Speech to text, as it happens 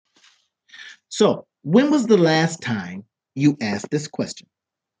So, when was the last time you asked this question?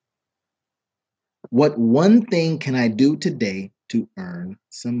 What one thing can I do today to earn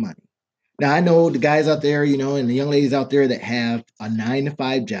some money? Now, I know the guys out there, and the young ladies out there that have a 9 to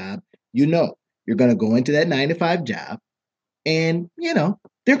 5 job, you're going to go into that 9 to 5 job and,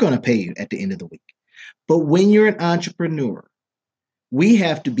 they're going to pay you at the end of the week. But when you're an entrepreneur, we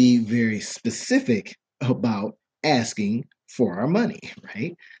have to be very specific about asking for our money,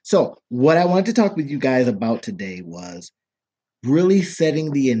 right? So, what I wanted to talk with you guys about today was really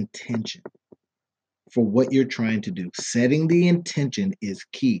setting the intention for what you're trying to do. Setting the intention is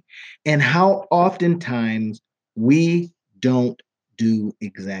key. And how oftentimes we don't do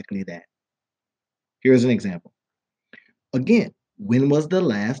exactly that. Here's an example. Again, when was the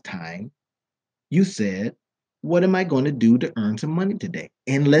last time you said, what am I going to do to earn some money today?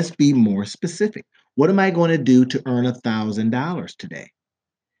 And let's be more specific. What am I going to do to earn $1,000 today?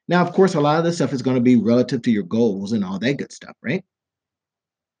 Now, of course, a lot of this stuff is going to be relative to your goals and all that good stuff, right?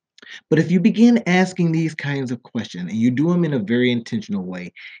 But if you begin asking these kinds of questions and you do them in a very intentional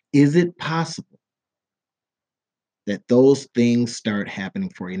way, is it possible that those things start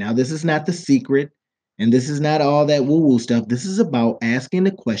happening for you? Now, this is not the secret and this is not all that woo woo stuff. This is about asking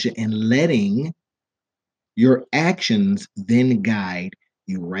the question and letting your actions then guide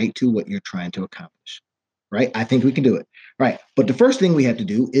you right to what you're trying to accomplish. Right? I think we can do it. Right. But the first thing we have to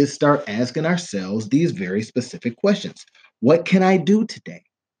do is start asking ourselves these very specific questions. What can I do today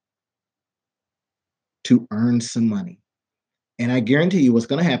to earn some money? And I guarantee you what's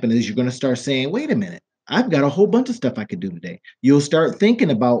going to happen is you're going to start saying, wait a minute, I've got a whole bunch of stuff I could do today. You'll start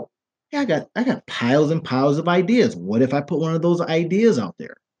thinking about, yeah, I got piles and piles of ideas. What if I put one of those ideas out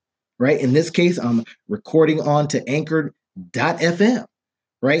there? Right? In this case, I'm recording on to anchor.fm,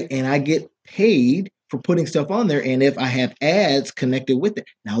 right? And I get paid for putting stuff on there. And if I have ads connected with it,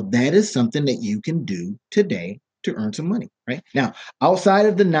 now that is something that you can do today to earn some money, right? Now, outside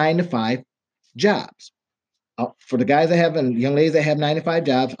of the 9 to 5 jobs, for the guys that have and young ladies that have 9 to 5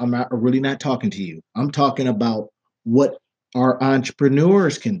 jobs, I'm really not talking to you. I'm talking about what our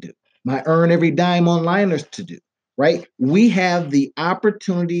entrepreneurs can do, my earn every dime onliners to do, right? We have the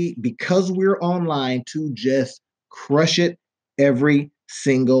opportunity because we're online to just crush it every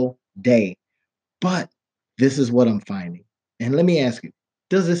single day. But this is what I'm finding. And let me ask you,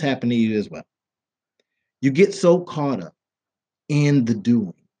 does this happen to you as well? You get so caught up in the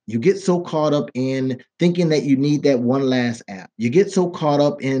doing. You get so caught up in thinking that you need that one last app. You get so caught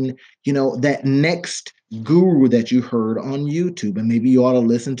up in, that next guru that you heard on YouTube, and maybe you ought to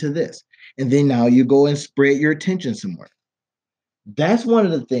listen to this. And then now you go and spread your attention somewhere. That's one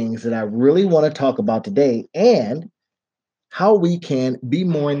of the things that I really want to talk about today and how we can be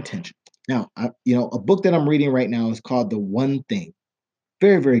more intentional. Now, a book that I'm reading right now is called The One Thing.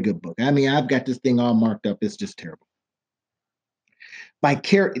 Very, very good book. I mean, I've got this thing all marked up. It's just terrible.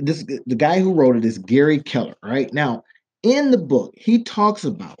 The guy who wrote it is Gary Keller, right? Now, in the book, he talks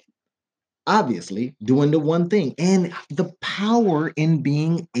about obviously doing the one thing and the power in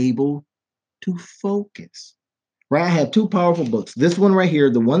being able to focus. Right? I have two powerful books. This one right here,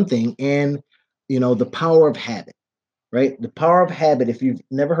 The One Thing, and The Power of Habit. Right? The Power of Habit. If you've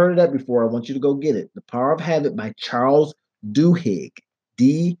never heard of that before, I want you to go get it. The Power of Habit by Charles Duhigg.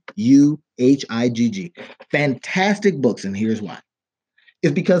 Duhigg. Fantastic books, and here's why.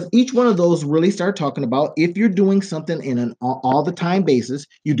 Is because each one of those really start talking about if you're doing something in an all the time basis,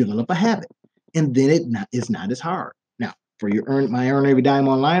 you develop a habit, and then it's not as hard. Now, for my earn every dime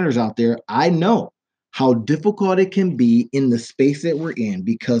onliners out there, I know how difficult it can be in the space that we're in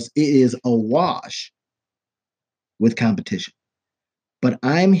because it is awash with competition. But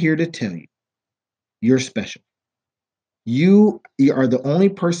I'm here to tell you, you're special. You are the only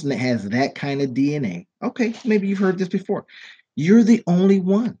person that has that kind of DNA. Okay, maybe you've heard this before. You're the only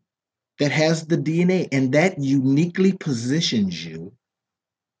one that has the DNA, and that uniquely positions you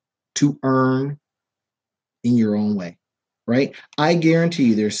to earn in your own way, right? I guarantee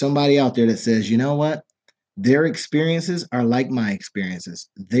you there's somebody out there that says, you know what? Their experiences are like my experiences.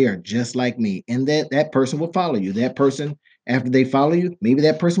 They are just like me. And that person will follow you. That person, after they follow you, maybe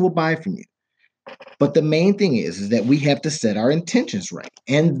that person will buy from you. But the main thing is that we have to set our intentions right.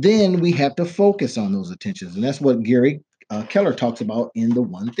 And then we have to focus on those intentions. And that's what Gary Keller talks about in The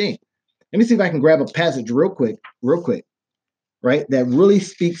One Thing. Let me see if I can grab a passage real quick, right? That really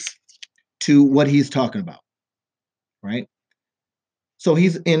speaks to what he's talking about, right? So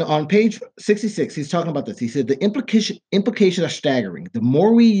he's on page 66. He's talking about this. He said the implications are staggering. The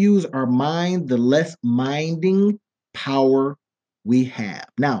more we use our mind, the less minding power we have.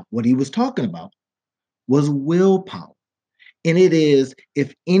 Now, what he was talking about was willpower. And it is,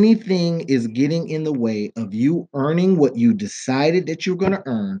 if anything is getting in the way of you earning what you decided that you're going to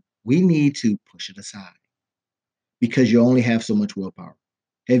earn, we need to push it aside because you only have so much willpower.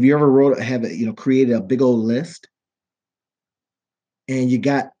 Have you ever created a big old list and you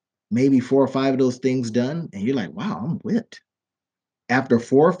got maybe 4 or 5 of those things done and you're like, wow, I'm whipped. After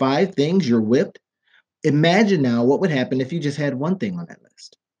 4 or 5 things, you're whipped. Imagine now what would happen if you just had one thing on that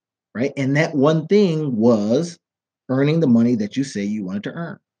list, right? And that one thing was earning the money that you say you wanted to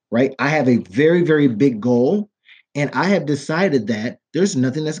earn, right? I have a very, very big goal, and I have decided that there's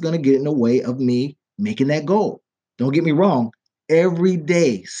nothing that's going to get in the way of me making that goal. Don't get me wrong, every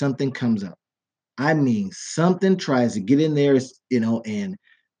day something comes up. I mean, something tries to get in there, and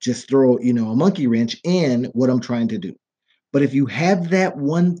just throw, a monkey wrench in what I'm trying to do. But if you have that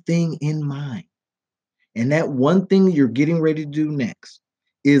one thing in mind, and that one thing you're getting ready to do next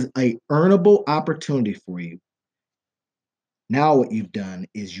is a earnable opportunity for you. Now, what you've done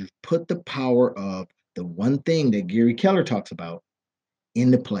is you've put the power of the one thing that Gary Keller talks about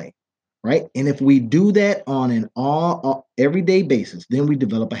into play, right? And if we do that on an all everyday basis, then we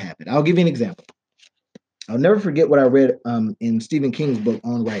develop a habit. I'll give you an example. I'll never forget what I read in Stephen King's book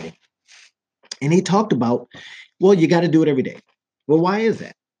on writing. And he talked about, well, you got to do it every day. Well, why is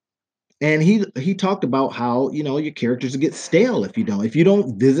that? And he talked about how, your characters get stale if you don't. If you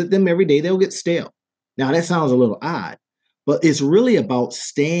don't visit them every day, they'll get stale. Now that sounds a little odd, but it's really about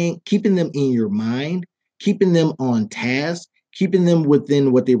keeping them in your mind, keeping them on task, keeping them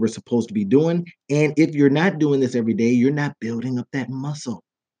within what they were supposed to be doing. And if you're not doing this every day, you're not building up that muscle.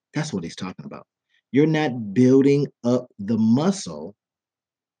 That's what he's talking about. You're not building up the muscle,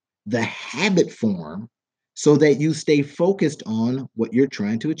 the habit form, so that you stay focused on what you're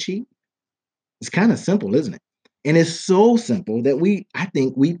trying to achieve. It's kind of simple, isn't it? And it's so simple that I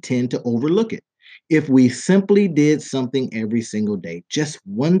think we tend to overlook it. If we simply did something every single day, just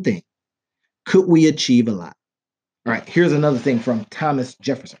one thing, could we achieve a lot? All right, here's another thing from Thomas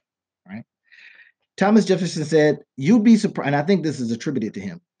Jefferson. All right. Thomas Jefferson said, you'd be surprised, and I think this is attributed to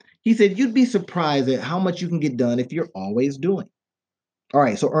him. He said, you'd be surprised at how much you can get done if you're always doing. All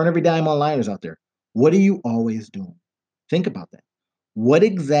right, so earn every dime onliners out there. What are you always doing? Think about that. What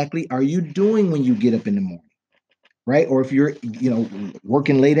exactly are you doing when you get up in the morning? Right? Or if you're,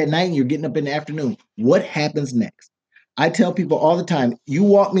 working late at night and you're getting up in the afternoon, what happens next? I tell people all the time, you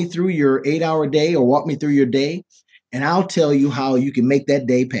walk me through your 8-hour day or walk me through your day, and I'll tell you how you can make that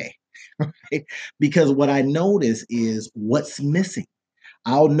day pay. Right? Because what I notice is what's missing.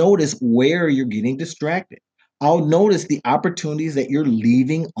 I'll notice where you're getting distracted. I'll notice the opportunities that you're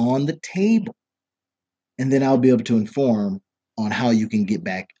leaving on the table. And then I'll be able to inform on how you can get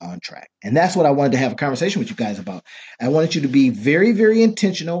back on track. And that's what I wanted to have a conversation with you guys about. I wanted you to be very, very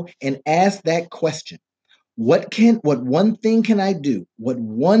intentional and ask that question. What one thing can I do? What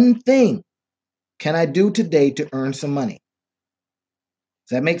one thing can I do today to earn some money?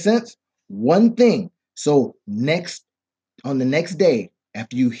 Does that make sense? One thing. So on the next day,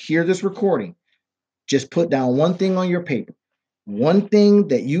 after you hear this recording, just put down one thing on your paper. One thing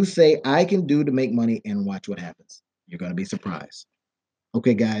that you say I can do to make money, and watch what happens. You're going to be surprised.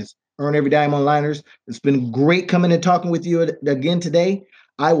 Okay, guys, earn every dime onliners. It's been great coming and talking with you again today.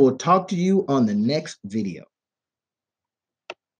 I will talk to you on the next video.